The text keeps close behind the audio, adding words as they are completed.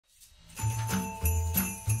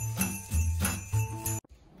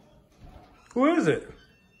Who is it?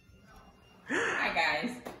 Hi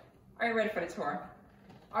guys. Are you ready for the tour?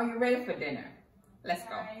 Are you ready for dinner? Let's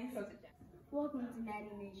go. Welcome to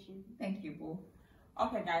Nattie Nation. Thank you, boo.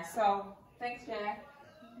 Okay guys, so thanks, Jack.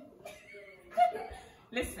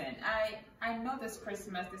 Listen, I know this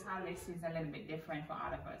Christmas, this holiday season is a little bit different for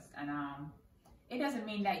all of us. And it doesn't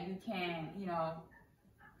mean that you can, you know,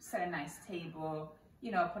 set a nice table,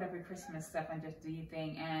 you know, put up your Christmas stuff and just do your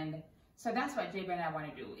thing. And so that's what JB and I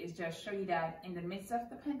want to do, is just show you that in the midst of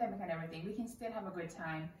the pandemic and everything, we can still have a good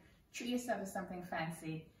time. Treat yourself to something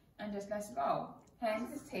fancy and just let's go.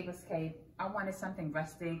 Hence this tablescape. I wanted something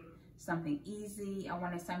rustic, something easy. I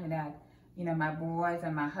wanted something that, you know, my boys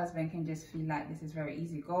and my husband can just feel like this is very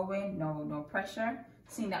easy going, no pressure.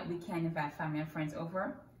 Seeing that we can invite family and friends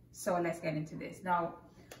over. So let's get into this. Now,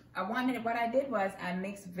 what I did was I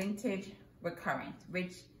mixed vintage with current,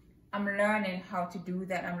 which I'm learning how to do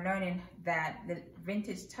that. I'm learning that the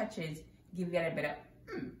vintage touches give you a little bit of,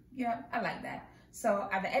 yeah, I like that. So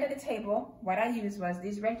at the end of the table, what I used was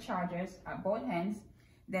these red chargers at both ends.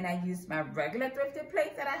 Then I used my regular thrifted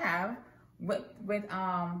plates that I have with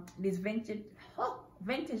these vintage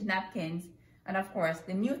napkins. And of course,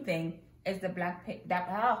 the new thing is the black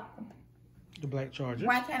The black charger.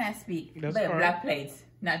 Why can't I speak? That's but fine. Black plates,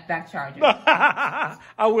 not black chargers. I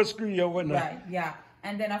would screw you, wouldn't I? Right, yeah.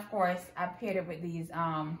 And then of course, I paired it with these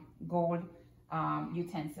gold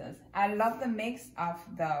utensils. I love the mix of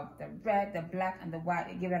the red, the black, and the white.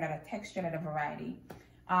 It gives it a lot of texture, a lot of variety.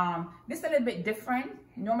 This is a little bit different.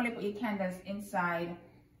 Normally put your candles inside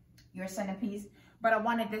your centerpiece, but I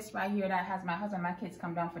wanted this right here that has my husband and my kids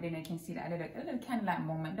come down for dinner. You can see that a little candlelight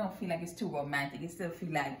moment. Don't feel like it's too romantic. It still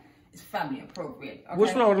feel like it's family appropriate. Okay?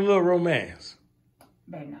 What's wrong with a little romance?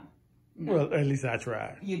 Babe, no. Well, at least I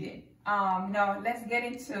tried. You did. No, let's get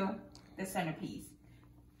into the centerpiece.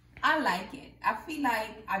 I like it. I feel like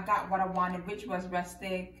I got what I wanted, which was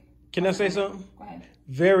rustic. Can I say something? Go ahead.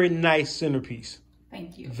 Very nice centerpiece.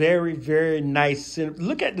 Thank you. Very, very nice.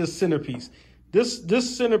 Look at this centerpiece.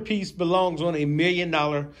 This centerpiece belongs on $1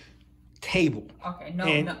 million table. Okay, no,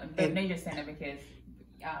 you're saying it because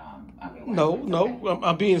okay, no,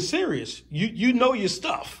 I'm being serious. You know your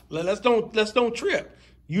stuff. Let's don't trip.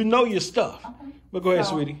 You know your stuff. Okay. But go ahead,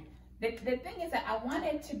 sweetie. The thing is that I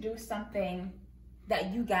wanted to do something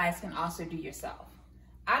that you guys can also do yourself.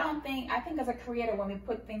 I think as a creator, when we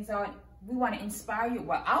put things out, we want to inspire you.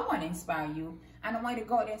 Well, I want to inspire you. I don't want you to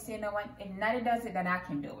go there and say, you know what, if Nattie does it, then I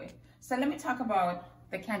can do it. So let me talk about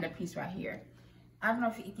the candle piece right here. I don't know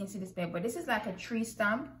if you can see this there, but this is like a tree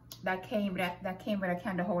stump that came with a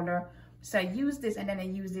candle holder. So I used this, and then I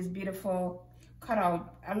used this beautiful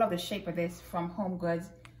cutout. I love the shape of this from HomeGoods.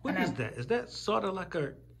 What is that? Is that sort of like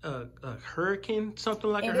a hurricane? Something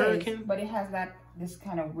like a hurricane? Is, but it has this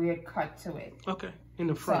kind of weird cut to it. Okay, in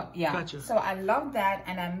the front. So, yeah. Gotcha. So I love that,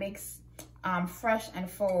 and I mix fresh and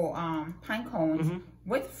full pine cones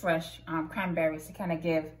with fresh cranberries to kind of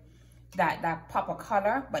give that pop of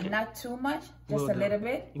color, but not too much, just a little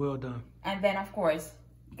bit. Well done. And then of course,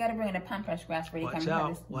 you gotta bring in the pampas grass where you watch can out.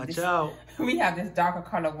 have this. Watch out. We have this darker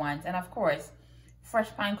color ones, and of course, fresh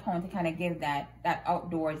pine cone to kind of give that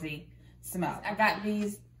outdoorsy smell. I got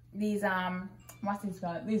these what's these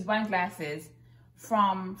called? These wine glasses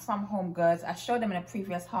from HomeGoods. I showed them in a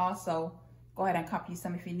previous haul, so go ahead and copy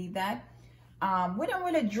some if you need that. We don't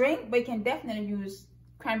really drink, but you can definitely use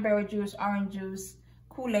cranberry juice, orange juice,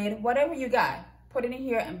 Kool-Aid, whatever you got. Put it in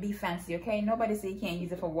here and be fancy, okay? Nobody say you can't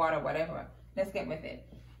use it for water, whatever. Let's get with it.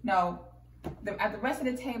 Now, at the rest of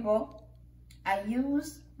the table, I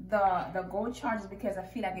use the gold chargers because I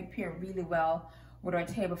feel like it pair really well with our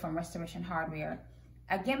table from Restoration Hardware.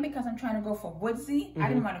 Again, because I'm trying to go for woodsy, I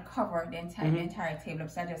didn't want to cover the entire table,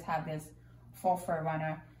 so I just have this 4-foot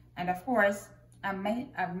runner. And of course, I've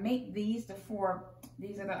made these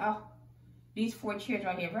these 4 chairs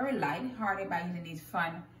right here, very light-hearted by using these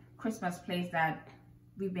fun Christmas plates that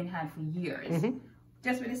we've been had for years.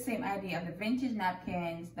 Just with the same idea of the vintage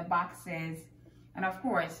napkins, the boxes, and of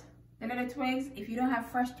course, the little twigs. If you don't have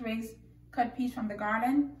fresh twigs, cut a piece from the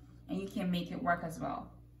garden, and you can make it work as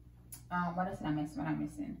well. What else am I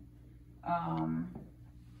missing?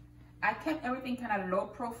 I kept everything kind of low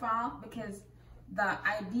profile because the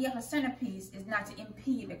idea of a centerpiece is not to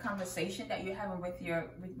impede the conversation that you're having with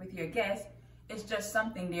your guests. It's just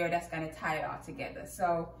something there that's going to tie it all together.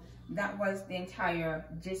 So that was the entire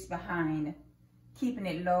gist behind keeping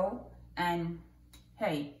it low. And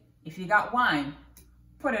hey, if you got wine,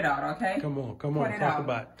 put it out, okay? Come on, talk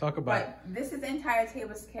about it. But this is the entire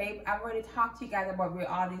tablescape. I've already talked to you guys about where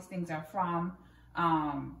all these things are from.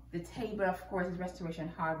 The table, of course, is Restoration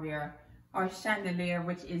Hardware. Our chandelier,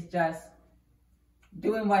 which is just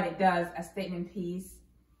doing what it does, a statement piece.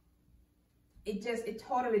 It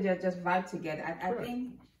totally just vibe together. I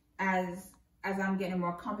think as I'm getting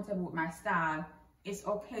more comfortable with my style, it's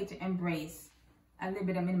okay to embrace a little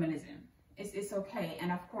bit of minimalism. It's okay.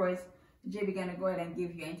 And of course, JB gonna go ahead and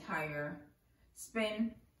give you an entire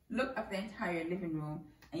spin look of the entire living room,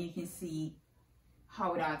 and you can see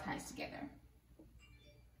how it all ties together.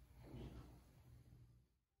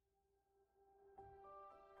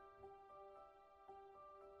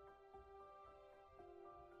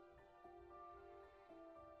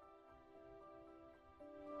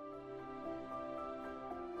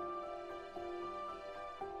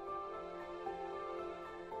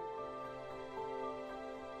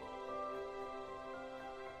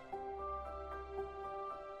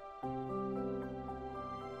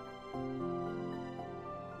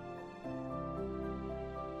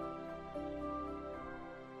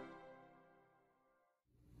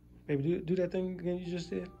 Baby, do that thing again you just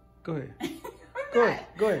did. Go ahead. Go ahead.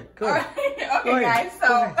 Go ahead. Go ahead. Okay, go ahead. guys.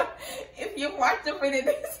 So if you watched the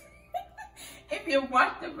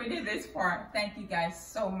video this far, thank you guys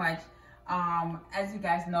so much. As you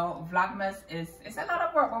guys know, Vlogmas it's a lot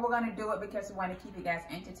of work, but we're gonna do it because we want to keep you guys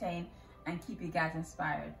entertained and keep you guys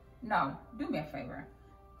inspired. No, do me a favor.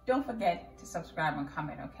 Don't forget to subscribe and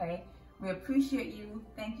comment, okay? We appreciate you.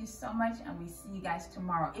 Thank you so much, and we see you guys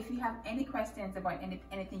tomorrow. If you have any questions about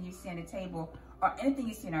anything you see on the table or anything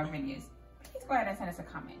you see in our videos, please go ahead and send us a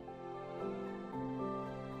comment.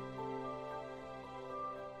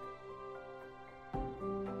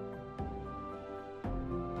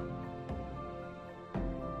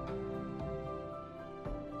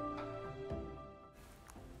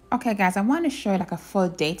 Okay guys, I want to show you like a full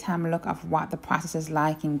daytime look of what the process is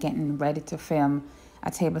like in getting ready to film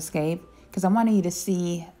a tablescape, because I wanted you to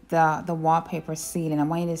see the wallpaper ceiling. I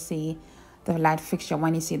want you to see the light fixture. I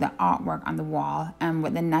want you to see the artwork on the wall. And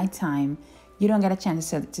with the nighttime, you don't get a chance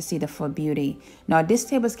to see the full beauty. Now this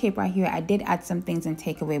tablescape right here, I did add some things and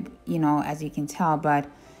take away, you know, as you can tell, but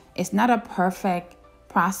it's not a perfect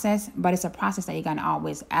process, but it's a process that you're gonna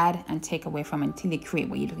always add and take away from until you create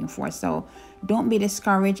what you're looking for. So don't be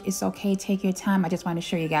discouraged. It's okay. Take your time. I just want to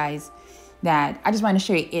show you guys that. I just want to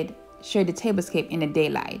show you the tablescape in the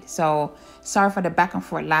daylight. So sorry for the back and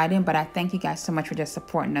forth lighting, but I thank you guys so much for just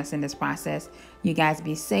supporting us in this process. You guys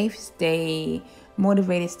be safe, stay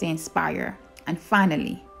motivated, stay inspired, and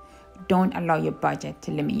finally, don't allow your budget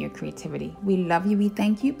to limit your creativity. We love you. We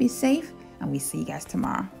thank you. Be safe, and we see you guys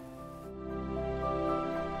tomorrow.